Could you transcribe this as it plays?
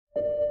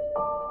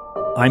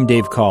I'm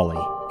Dave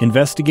Cawley,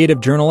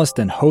 investigative journalist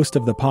and host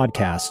of the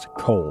podcast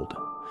Cold.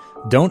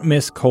 Don't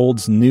miss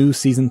Cold's new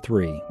Season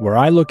 3, where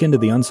I look into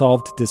the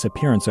unsolved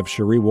disappearance of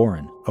Cherie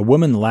Warren, a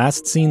woman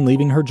last seen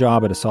leaving her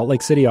job at a Salt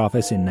Lake City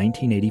office in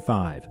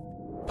 1985.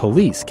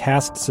 Police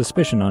cast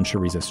suspicion on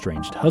Cherie's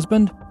estranged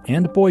husband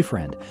and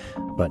boyfriend,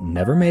 but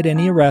never made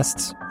any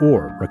arrests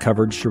or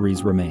recovered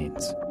Cherie's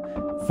remains.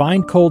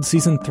 Find Cold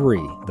Season 3,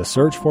 The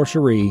Search for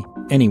Cherie,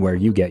 anywhere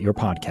you get your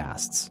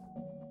podcasts.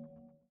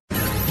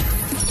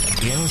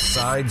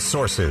 Inside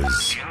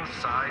Sources.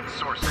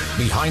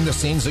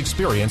 Behind-the-scenes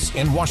experience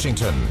in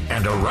Washington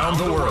and around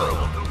the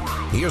world.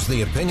 Here's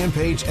the opinion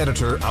page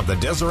editor of the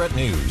Deseret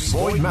News,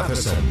 Boyd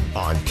Matheson,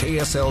 on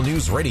KSL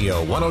News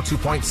Radio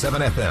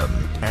 102.7 FM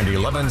and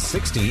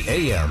 1160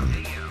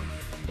 AM.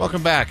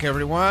 Welcome back,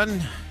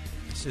 everyone.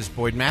 This is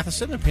Boyd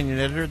Matheson, opinion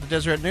editor of the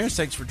Deseret News.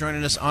 Thanks for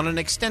joining us on an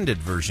extended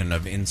version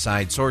of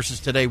Inside Sources.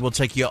 Today, we'll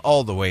take you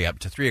all the way up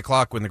to 3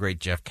 o'clock when the great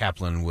Jeff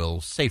Kaplan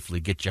will safely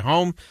get you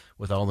home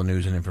with all the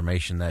news and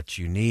information that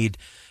you need.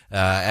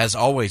 As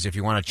always, if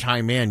you want to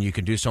chime in, you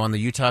can do so on the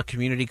Utah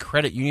Community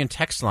Credit Union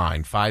text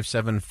line,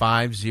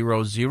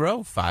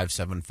 57500,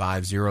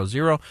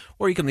 57500,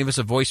 or you can leave us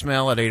a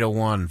voicemail at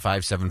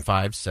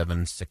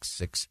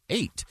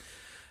 801-575-7668.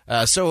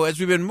 So as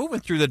we've been moving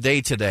through the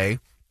day today,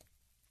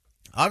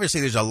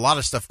 obviously there's a lot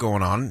of stuff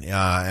going on,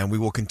 and we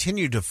will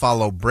continue to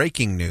follow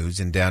breaking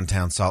news in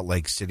downtown Salt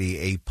Lake City,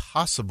 a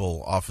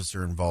possible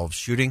officer-involved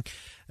shooting.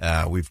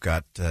 We've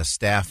got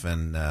staff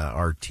and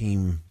our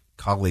team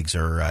colleagues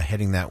are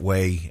heading that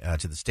way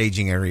to the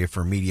staging area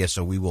for media,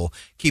 so we will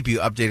keep you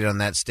updated on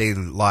that. Stay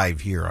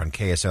live here on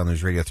KSL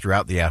News Radio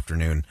throughout the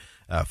afternoon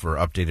for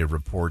updated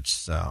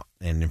reports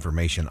and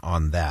information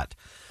on that.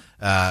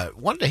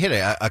 Wanted to hit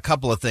a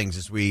couple of things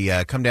as we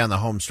come down the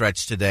home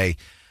stretch today.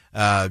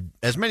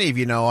 As many of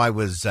you know, I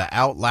was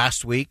out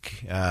last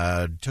week,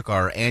 took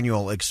our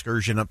annual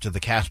excursion up to the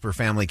Casper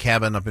family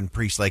cabin up in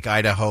Priest Lake,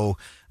 Idaho.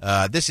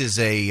 This is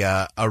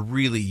a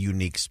really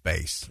unique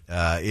space.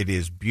 It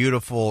is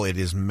beautiful. It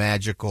is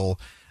magical.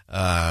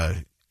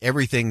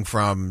 Everything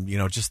from,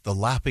 just the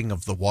lapping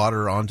of the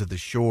water onto the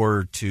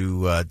shore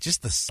to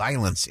just the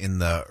silence in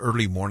the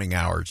early morning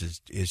hours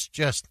is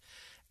just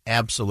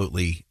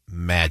absolutely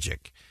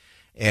magic.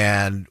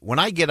 And when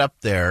I get up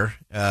there,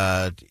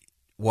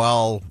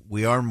 while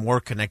we are more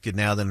connected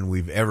now than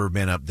we've ever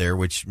been up there,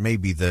 which may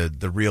be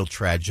the real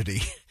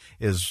tragedy,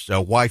 is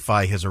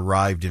Wi-Fi has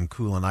arrived in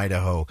Coolin,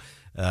 Idaho,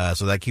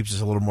 so that keeps us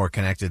a little more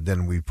connected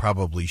than we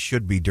probably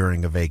should be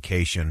during a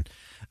vacation.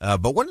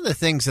 But one of the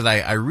things that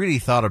I really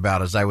thought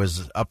about as I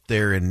was up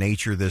there in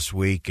nature this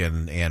week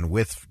and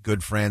with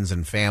good friends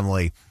and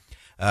family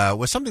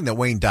was something that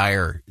Wayne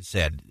Dyer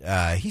said.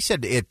 He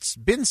said, it's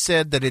been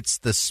said that it's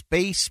the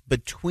space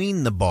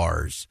between the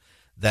bars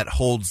that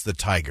holds the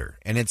tiger,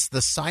 and it's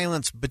the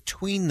silence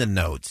between the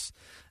notes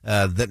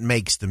that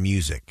makes the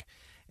music.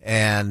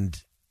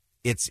 And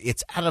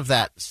it's out of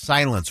that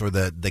silence, or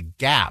the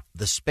gap,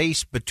 the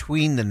space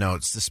between the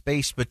notes, the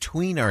space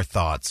between our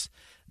thoughts,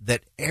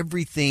 that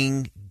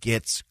everything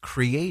gets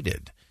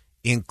created,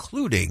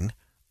 including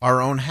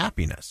our own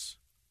happiness,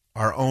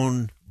 our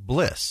own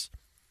bliss.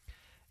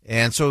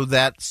 And so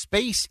that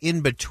space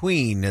in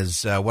between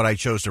is what I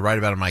chose to write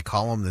about in my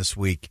column this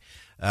week,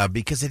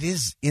 because it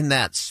is in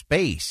that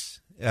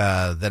space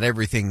that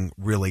everything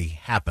really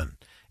happened.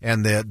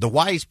 And the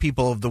wise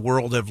people of the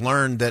world have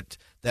learned that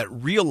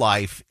real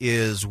life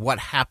is what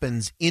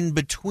happens in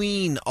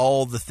between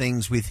all the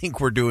things we think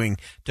we're doing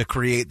to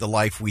create the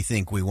life we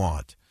think we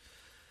want.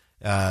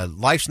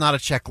 Life's not a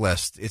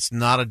checklist. It's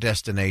not a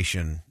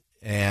destination.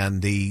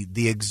 And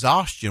the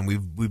exhaustion,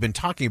 we've been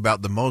talking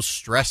about the most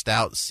stressed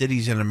out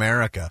cities in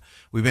America.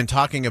 We've been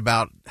talking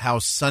about how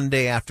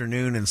Sunday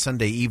afternoon and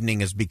Sunday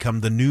evening has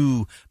become the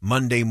new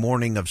Monday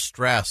morning of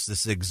stress.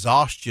 This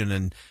exhaustion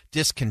and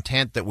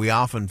discontent that we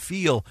often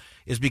feel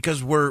is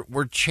because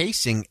we're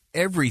chasing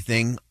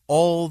everything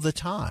all the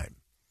time.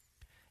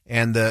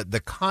 And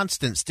the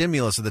constant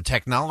stimulus of the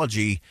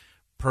technology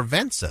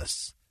prevents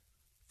us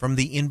from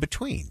the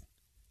in-between.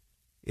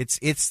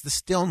 It's the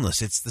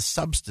stillness, it's the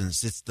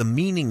substance, it's the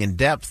meaning and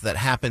depth that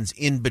happens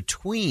in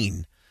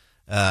between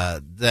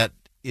that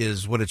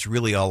is what it's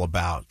really all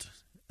about.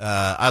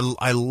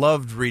 I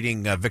loved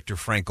reading Viktor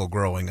Frankl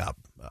growing up.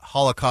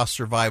 Holocaust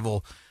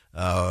survival,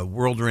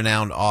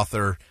 world-renowned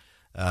author,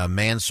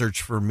 Man's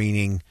Search for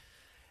Meaning.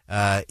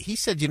 He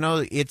said,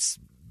 it's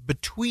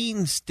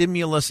between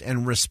stimulus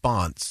and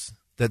response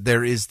that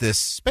there is this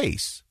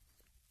space.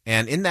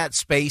 And in that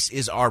space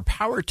is our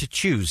power to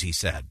choose, he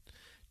said.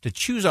 To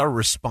choose our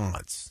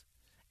response.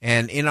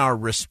 And in our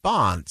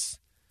response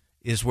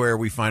is where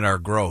we find our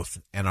growth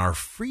and our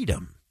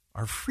freedom.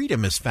 Our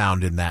freedom is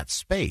found in that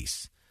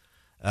space.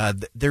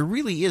 There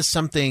really is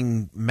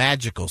something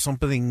magical,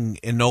 something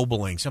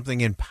ennobling,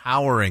 something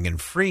empowering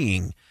and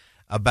freeing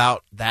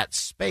about that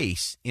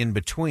space in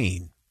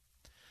between.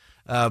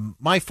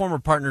 My former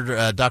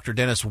partner, Dr.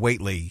 Dennis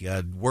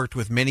Waitley, worked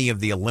with many of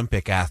the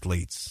Olympic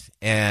athletes,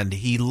 and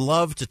he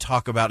loved to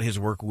talk about his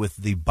work with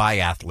the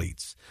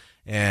biathletes.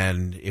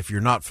 And if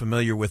you're not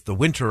familiar with the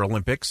Winter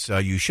Olympics,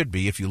 you should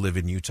be if you live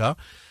in Utah.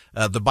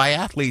 The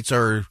biathletes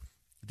are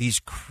these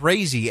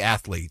crazy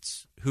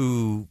athletes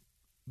who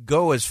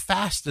go as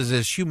fast as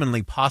is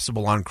humanly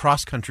possible on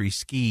cross-country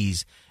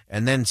skis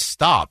and then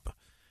stop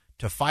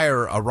to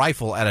fire a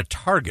rifle at a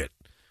target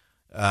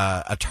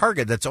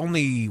that's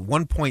only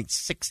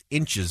 1.6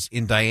 inches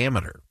in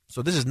diameter.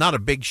 So this is not a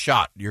big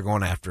shot you're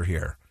going after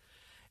here.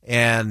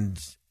 And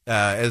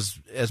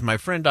as my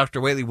friend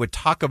Dr. Whaley would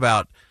talk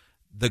about,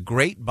 the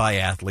great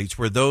biathletes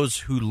were those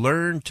who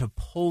learned to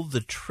pull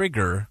the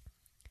trigger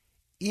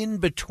in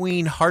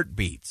between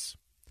heartbeats.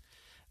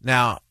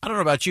 Now, I don't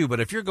know about you, but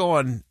if you're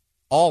going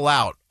all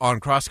out on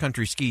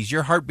cross-country skis,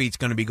 your heartbeat's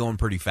going to be going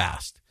pretty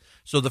fast.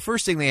 So the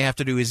first thing they have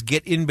to do is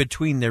get in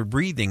between their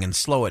breathing and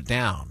slow it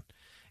down.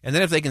 And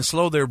then if they can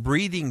slow their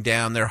breathing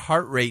down, their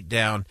heart rate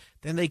down,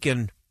 then they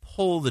can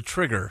pull the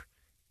trigger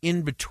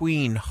in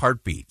between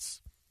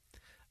heartbeats.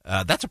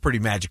 That's a pretty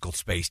magical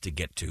space to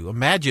get to.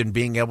 Imagine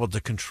being able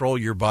to control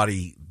your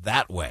body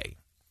that way.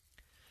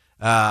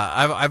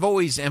 I've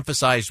always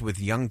emphasized with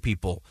young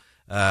people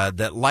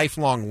that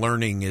lifelong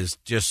learning is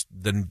just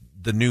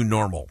the new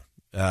normal.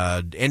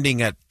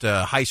 Ending at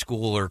high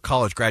school or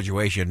college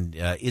graduation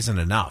isn't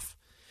enough.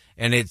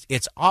 And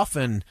it's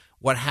often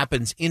what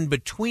happens in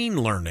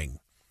between learning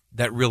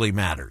that really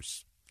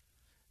matters.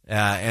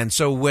 And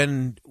so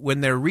when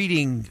they're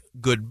reading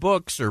good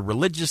books or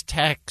religious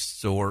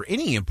texts or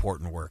any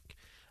important work,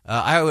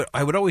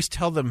 I would always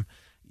tell them,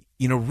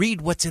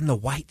 read what's in the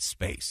white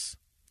space.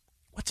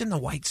 What's in the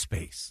white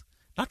space?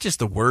 Not just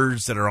the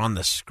words that are on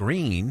the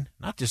screen,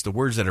 not just the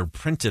words that are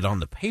printed on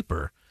the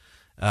paper.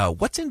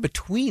 What's in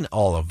between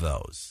all of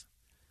those?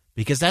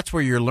 Because that's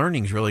where your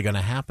learning is really going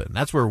to happen.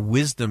 That's where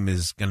wisdom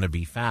is going to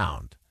be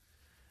found.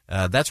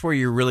 That's where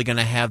you're really going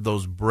to have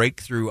those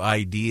breakthrough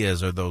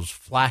ideas or those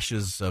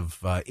flashes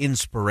of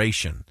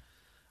inspiration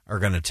are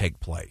going to take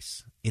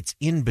place. It's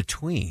in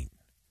between.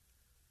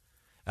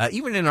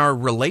 Even in our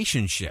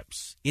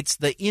relationships, it's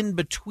the in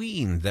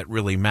between that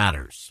really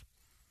matters.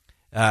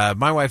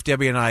 My wife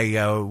Debbie and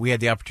I, we had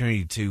the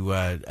opportunity to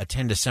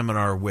attend a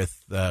seminar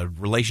with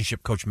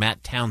relationship coach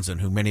Matt Townsend,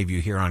 who many of you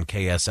hear on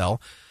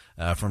KSL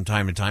from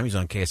time to time. He's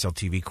on KSL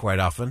TV quite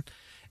often.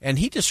 And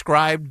he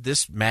described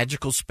this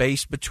magical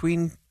space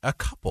between a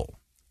couple.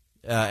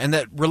 And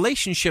that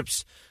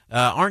relationships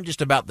aren't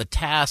just about the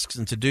tasks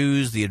and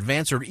to-dos, the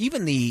advance, or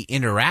even the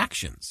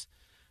interactions.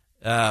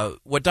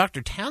 What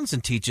Dr.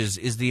 Townsend teaches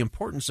is the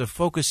importance of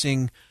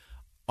focusing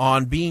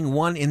on being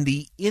one in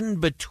the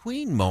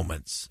in-between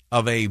moments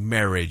of a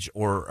marriage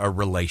or a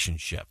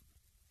relationship.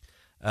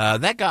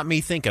 That got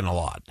me thinking a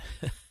lot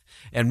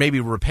and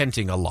maybe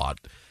repenting a lot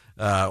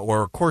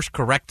or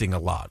course-correcting a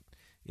lot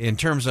in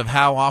terms of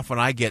how often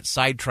I get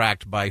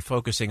sidetracked by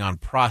focusing on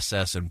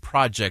process and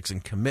projects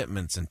and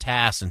commitments and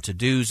tasks and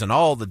to-dos and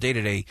all the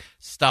day-to-day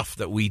stuff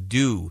that we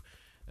do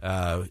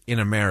in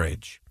a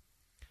marriage.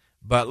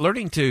 But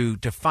learning to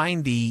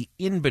find the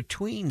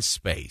in-between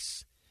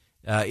space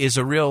is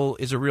a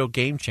real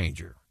game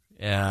changer.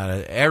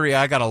 Area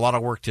I got a lot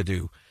of work to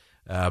do,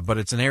 but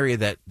it's an area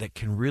that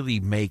can really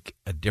make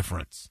a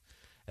difference.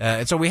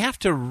 And so we have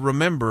to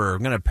remember,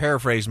 I'm going to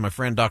paraphrase my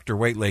friend Dr.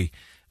 Whaley.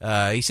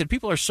 He said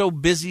people are so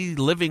busy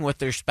living with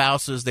their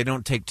spouses, they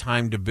don't take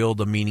time to build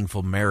a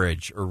meaningful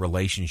marriage or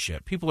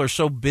relationship. People are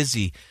so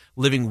busy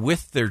living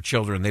with their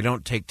children, they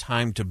don't take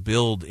time to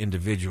build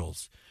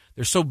individuals.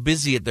 They're so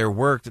busy at their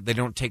work that they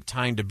don't take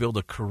time to build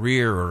a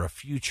career or a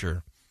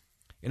future.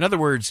 In other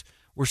words,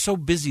 we're so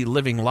busy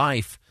living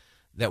life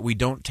that we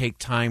don't take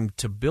time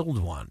to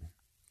build one.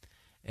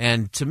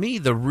 And to me,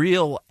 the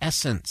real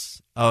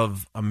essence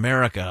of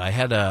America, I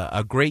had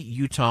a great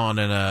Utahn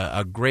and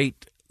a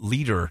great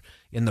leader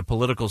in the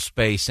political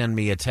space send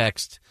me a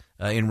text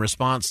in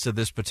response to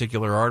this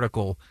particular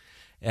article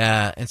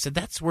and said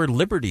that's where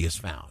liberty is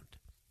found,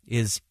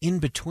 is in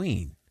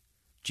between.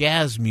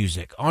 Jazz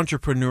music,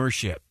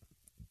 entrepreneurship,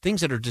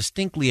 things that are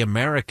distinctly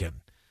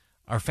American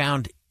are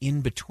found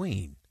in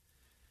between.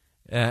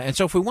 And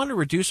so if we want to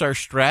reduce our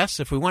stress,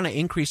 if we want to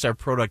increase our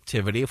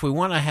productivity, if we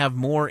want to have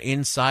more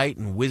insight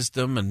and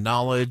wisdom and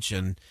knowledge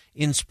and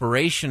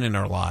inspiration in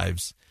our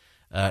lives,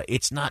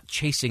 it's not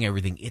chasing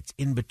everything. It's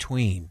in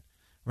between.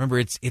 Remember,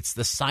 it's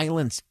the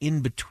silence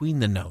in between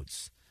the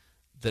notes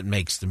that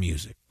makes the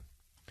music.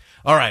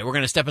 All right, we're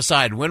going to step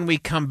aside. When we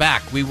come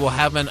back, we will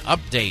have an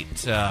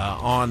update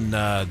on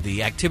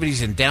the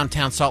activities in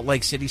downtown Salt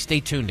Lake City.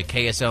 Stay tuned to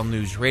KSL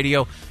News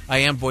Radio. I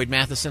am Boyd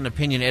Matheson,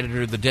 opinion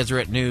editor of the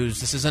Deseret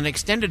News. This is an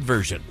extended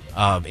version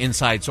of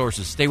Inside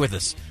Sources. Stay with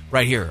us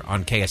right here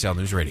on KSL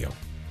News Radio.